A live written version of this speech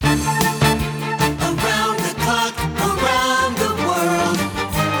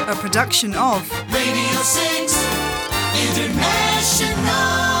production of Radio 6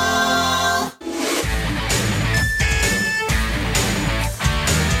 International.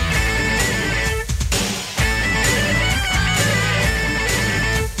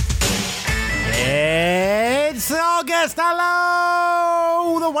 It's August.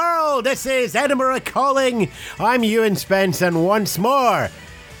 Hello, the world. This is Edinburgh calling. I'm Ewan Spence, and once more,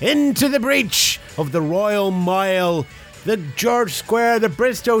 into the breach of the Royal Mile, the George Square, the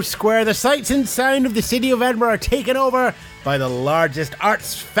Bristow Square, the sights and sound of the city of Edinburgh are taken over by the largest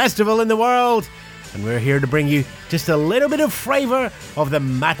arts festival in the world. And we're here to bring you just a little bit of flavour of the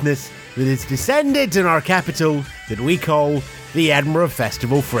madness that has descended in our capital that we call the Edinburgh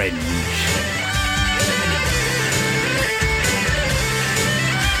Festival Fringe.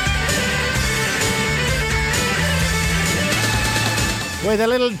 With a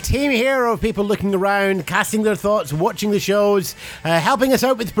little team here of people looking around, casting their thoughts, watching the shows, helping us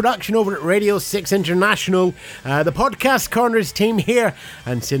out with production over at Radio 6 International, the Podcast Corners team here,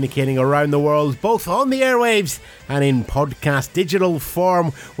 and syndicating around the world, both on the airwaves and in podcast digital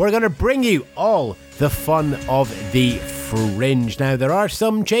form. We're going to bring you all the fun of the Fringe. Now, there are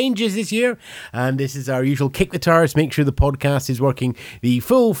some changes this year, and this is our usual kick the tires, make sure the podcast is working. The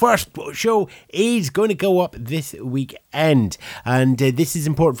full first show is going to go up this weekend, and this is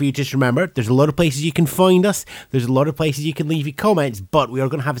important for you to just remember. There's a lot of places you can find us, there's a lot of places you can leave your comments, but we are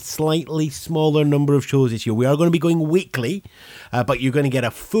going to have a slightly smaller number of shows this year. We are going to be going weekly, but you're going to get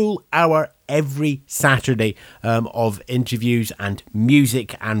a full hour every Saturday of interviews and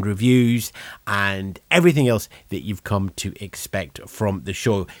music and reviews and everything else that you've come to expect from the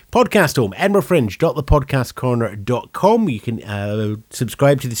show. Podcast home, edinburghfringe.thepodcastcorner.com. You can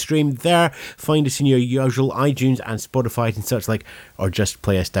subscribe to the stream there, find us in your usual iTunes and Spotify and such like, or just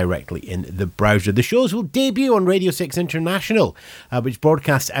play us directly in the browser. The shows will debut on Radio 6 International, which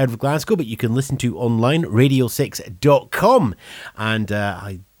broadcasts out of Glasgow, but you can listen to online, radio6.com. And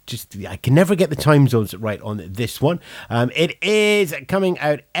I can never get the time zones right on this one. It is coming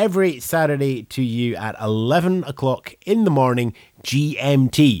out every Saturday to you at 11 o'clock in the morning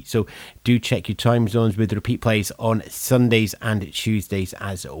GMT. So do check your time zones with repeat plays on Sundays and Tuesdays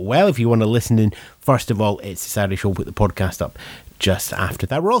as well. If you want to listen in, first of all, it's a Saturday show. We'll put the podcast up just after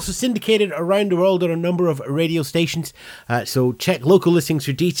that. We're also syndicated around the world on a number of radio stations, so check local listings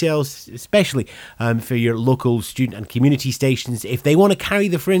for details, especially for your local student and community stations. If they want to carry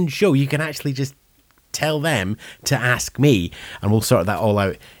the Fringe show, you can actually just tell them to ask me, and we'll sort that all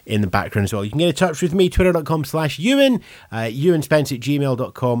out in the background as well. You can get in touch with me, twitter.com/Ewan,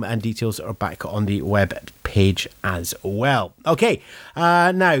 ewanspence@gmail.com, and details are back on the web page as well. Okay,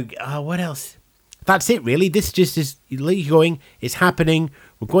 now, what else? That's it, really. This just is going. It's happening.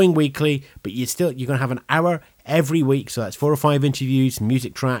 We're going weekly, but you're going to have an hour every week. So that's 4 or 5 interviews,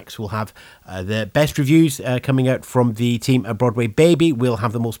 music tracks. We'll have the best reviews coming out from the team at Broadway Baby. We'll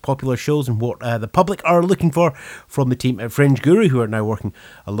have the most popular shows and what the public are looking for from the team at Fringe Guru, who are now working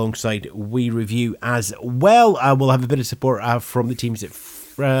alongside We Review as well. We'll have a bit of support from the teams at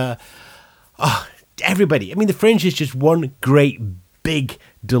everybody. I mean, the Fringe is just one great big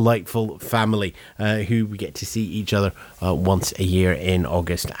delightful family who we get to see each other once a year in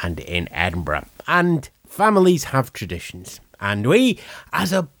August and in Edinburgh. And families have traditions, and we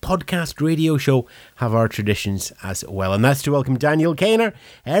as a podcast radio show have our traditions as well, and that's to welcome Daniel Cainer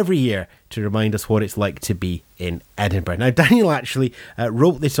every year to remind us what it's like to be in Edinburgh. Now, Daniel actually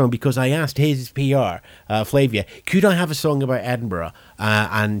wrote this song because I asked his PR, Flavia, could I have a song about Edinburgh?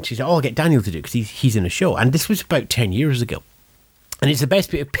 And she said, I'll get Daniel to do it because he's in a show. And this was about 10 years ago. And it's the best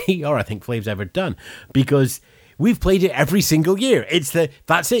bit of PR I think Flav's ever done, because we've played it every single year.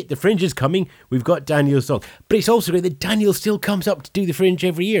 That's it, the Fringe is coming, we've got Daniel's song. But it's also great that Daniel still comes up to do the Fringe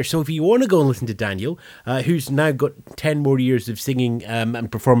every year. So if you want to go and listen to Daniel, who's now got 10 more years of singing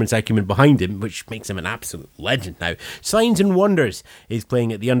and performance acumen behind him, which makes him an absolute legend now. Signs and Wonders is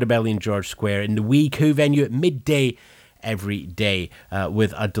playing at the Underbelly in George Square in the Wee Coo venue at midday every day,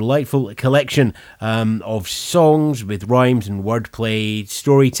 with a delightful collection of songs with rhymes and wordplay,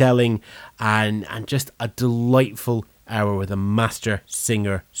 storytelling, and just a delightful hour with a master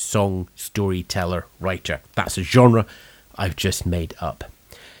singer, song, storyteller, writer. That's a genre I've just made up.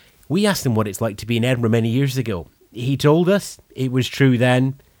 We asked him what it's like to be in Edinburgh many years ago. He told us it was true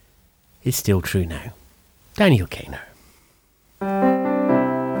then, it's still true now. Daniel Cainer.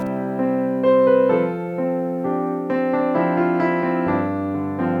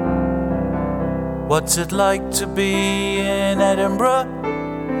 What's it like to be in Edinburgh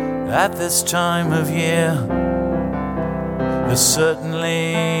at this time of year? There's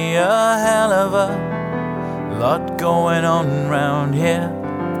certainly a hell of a lot going on round here.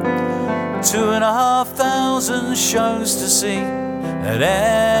 2,500 shows to see at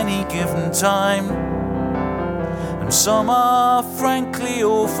any given time. And some are frankly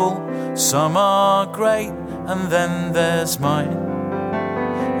awful, some are great, and then there's mine.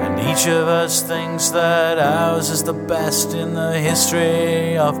 And each of us thinks that ours is the best in the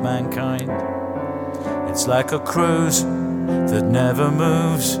history of mankind. It's like a cruise that never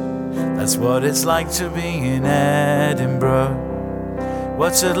moves. That's what it's like to be in Edinburgh.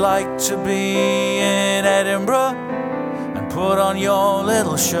 What's it like to be in Edinburgh and put on your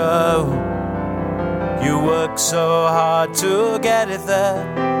little show? You work so hard to get it there,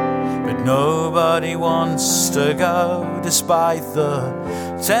 but nobody wants to go, despite the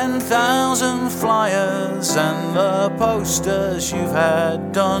 10,000 flyers and the posters you've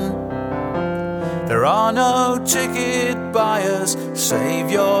had done. There are no ticket buyers,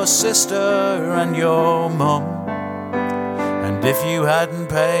 save your sister and your mum. And if you hadn't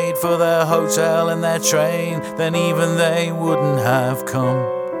paid for their hotel and their train, then even they wouldn't have come.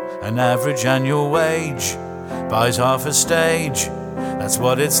 An average annual wage buys half a stage. That's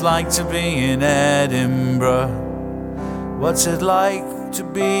what it's like to be in Edinburgh. What's it like to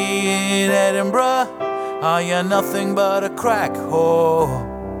be in Edinburgh? Are you nothing but a crack whore?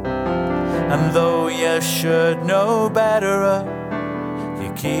 And though you should know better,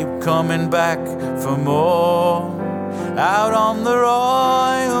 you keep coming back for more. Out on the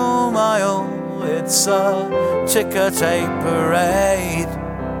Royal Mile, it's a ticker tape parade.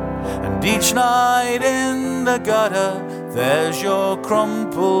 And each night in the gutter, there's your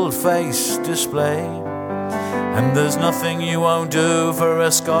crumpled face displayed. And there's nothing you won't do for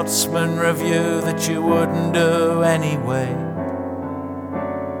a Scotsman review that you wouldn't do anyway.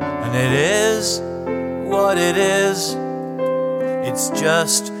 And it is what it is. It's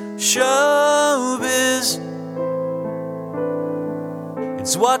just showbiz.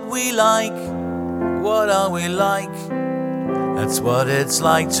 It's what we like. What are we like? That's what it's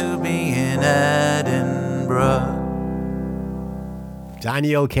like to be in Edinburgh.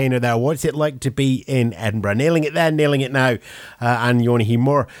 Daniel Cainer there. What's it like to be in Edinburgh? Nailing it then, nailing it now. And you want to hear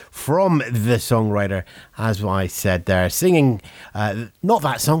more from the songwriter, as I said there, singing, not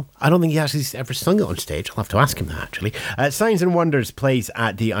that song. I don't think he actually ever sung it on stage. I'll have to ask him that, actually. Signs and Wonders plays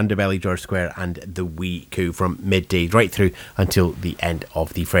at the Underbelly, George Square and the Wee Coup from midday right through until the end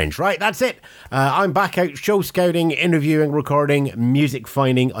of the Fringe. Right, that's it. I'm back out show scouting, interviewing, recording, music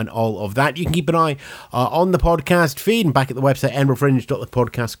finding and all of that. You can keep an eye on the podcast feed and back at the website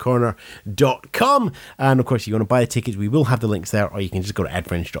edinburghfringe.thepodcastcorner.com. And of course, if you want to buy the tickets, we will have the links there, or you can just go to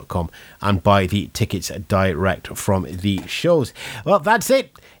edfringe.com and buy the tickets direct from the shows. Well, that's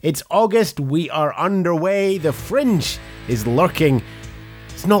it. It's August. We are underway. The Fringe is lurking.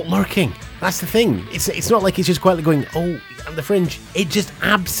 It's not lurking. That's the thing. It's not like it's just quietly going, oh, I'm the Fringe. It just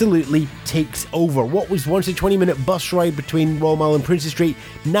absolutely takes over. What was once a 20-minute bus ride between Royal Mile and Princess Street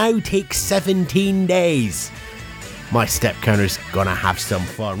now takes 17 days. My step counter's gonna have some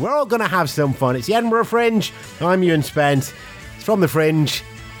fun. We're all gonna have some fun. It's the Edinburgh Fringe. I'm Ewan Spence. It's from the Fringe.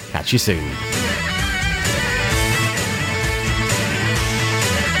 Catch you soon.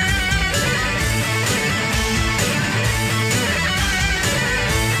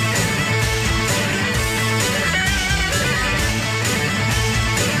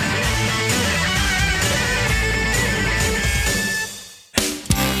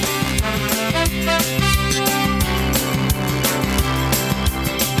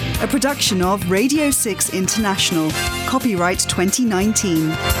 A production of Radio 6 International. Copyright 2019.